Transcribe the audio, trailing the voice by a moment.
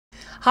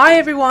Hi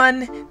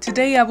everyone!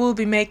 Today I will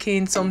be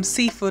making some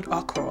seafood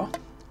okra.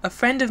 A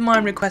friend of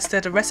mine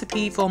requested a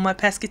recipe for my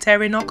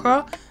pescatarian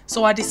okra,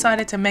 so I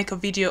decided to make a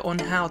video on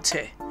how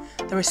to.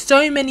 There are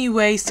so many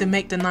ways to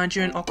make the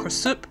Nigerian okra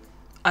soup.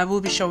 I will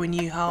be showing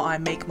you how I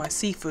make my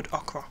seafood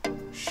okra.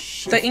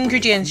 The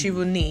ingredients you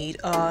will need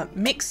are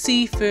mixed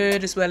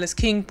seafood as well as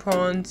king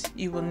prawns.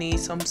 You will need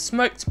some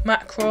smoked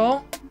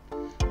mackerel.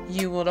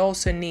 You will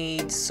also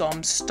need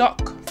some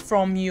stock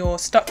from your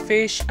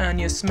stockfish and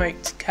your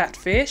smoked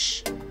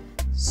catfish,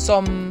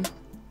 some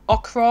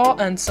okra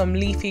and some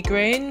leafy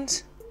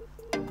greens.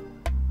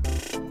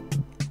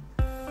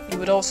 You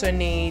would also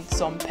need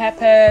some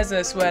peppers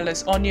as well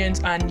as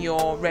onions and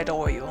your red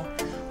oil.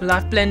 Well,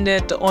 I've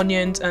blended the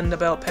onions and the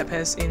bell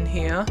peppers in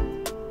here.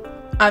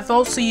 I've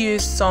also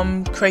used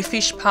some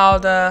crayfish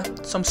powder,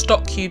 some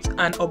stock cubes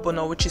and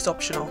Ogbonor, which is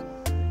optional.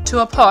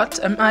 To a pot,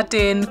 I'm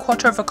adding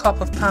 1/4 cup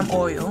of palm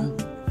oil.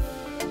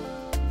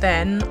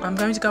 Then I'm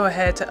going to go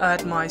ahead to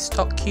add my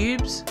stock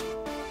cubes.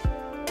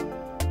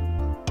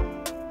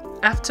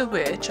 After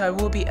which I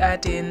will be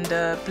adding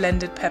the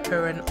blended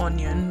pepper and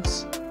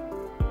onions.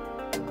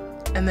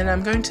 And then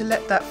I'm going to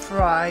let that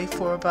fry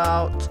for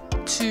about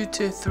 2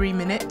 to 3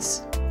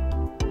 minutes.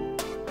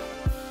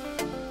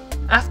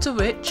 After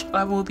which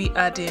I will be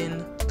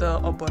adding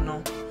the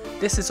Ogbonor.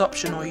 This is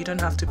optional, you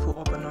don't have to put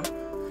Ogbonor.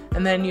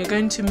 And then you're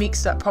going to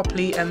mix that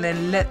properly and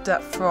then let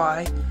that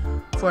fry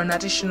for an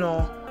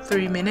additional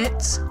 3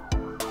 minutes.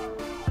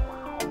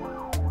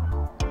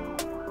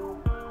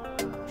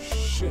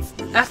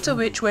 After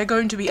which we're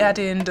going to be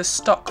adding the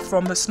stock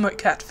from the smoked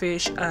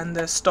catfish and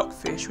the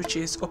stockfish, which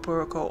is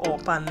Okporoko or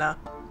Kpanla.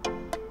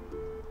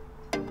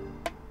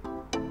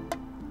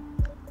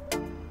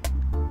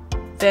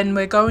 Then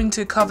we're going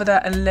to cover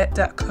that and let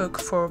that cook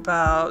for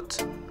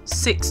about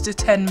 6 to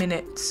 10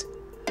 minutes.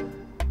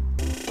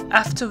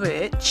 After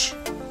which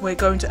we're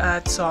going to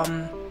add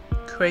some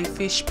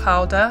crayfish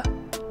powder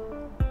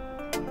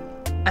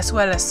as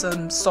well as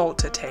some salt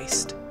to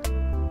taste.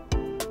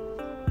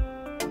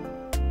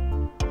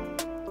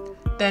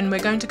 Then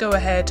we're going to go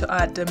ahead to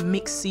add the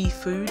mixed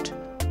seafood.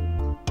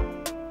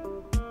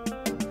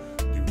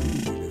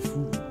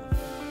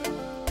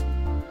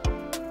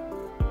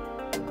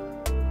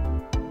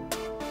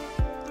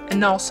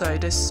 And also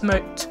the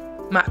smoked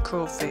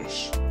mackerel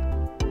fish.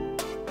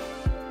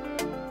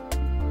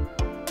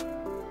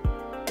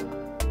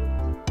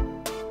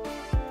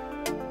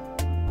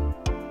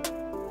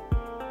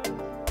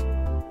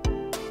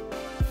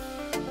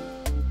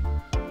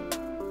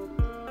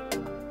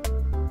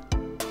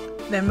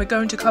 Then we're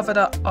going to cover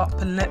that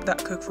up and let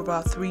that cook for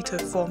about 3 to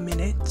 4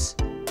 minutes.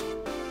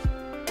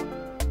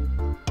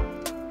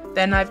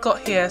 Then I've got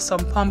here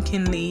some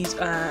pumpkin leaves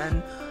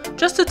and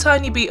just a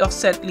tiny bit of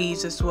scent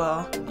leaves as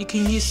well. You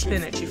can use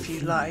spinach if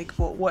you like,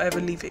 or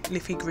whatever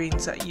leafy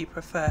greens that you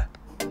prefer.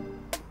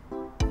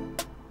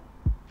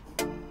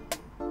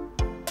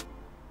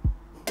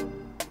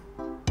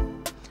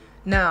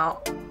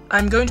 Now,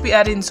 I'm going to be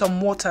adding some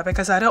water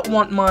because I don't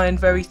want mine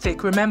very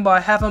thick. Remember, I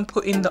haven't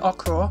put in the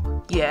okra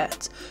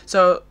yet,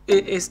 so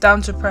it is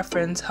down to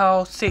preference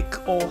how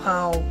thick or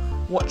how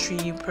watery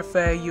you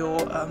prefer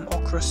your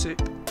okra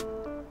soup.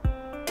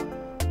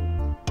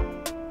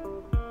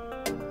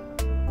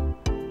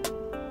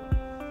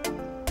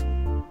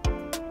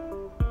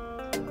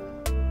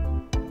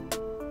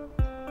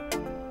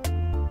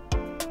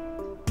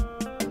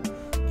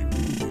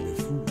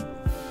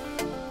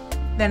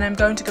 Then I'm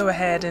going to go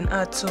ahead and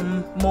add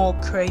some more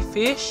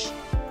crayfish.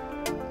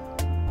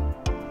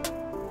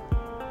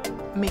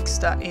 Mix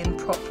that in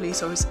properly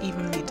so it's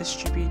evenly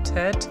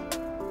distributed.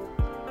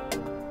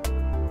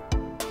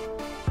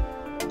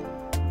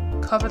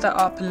 Cover that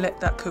up and let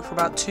that cook for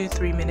about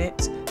 2-3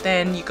 minutes.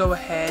 Then you go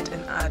ahead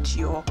and add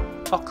your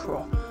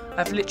okra.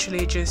 I've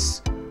literally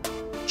just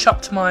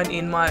chopped mine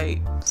in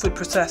my food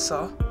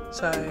processor,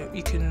 so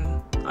you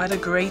can either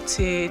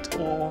grate it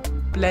or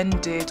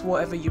blend it,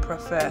 whatever you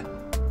prefer.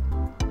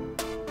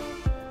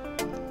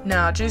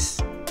 Now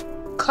just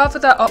cover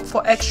that up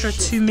for extra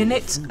 2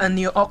 minutes and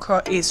your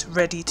okra is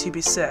ready to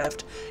be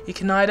served. You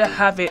can either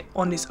have it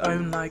on its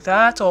own like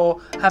that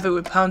or have it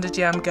with pounded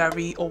yam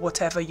gari or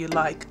whatever you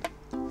like.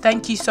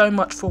 Thank you so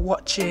much for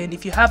watching.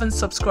 If you haven't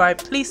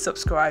subscribed, please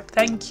subscribe.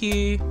 Thank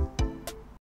you.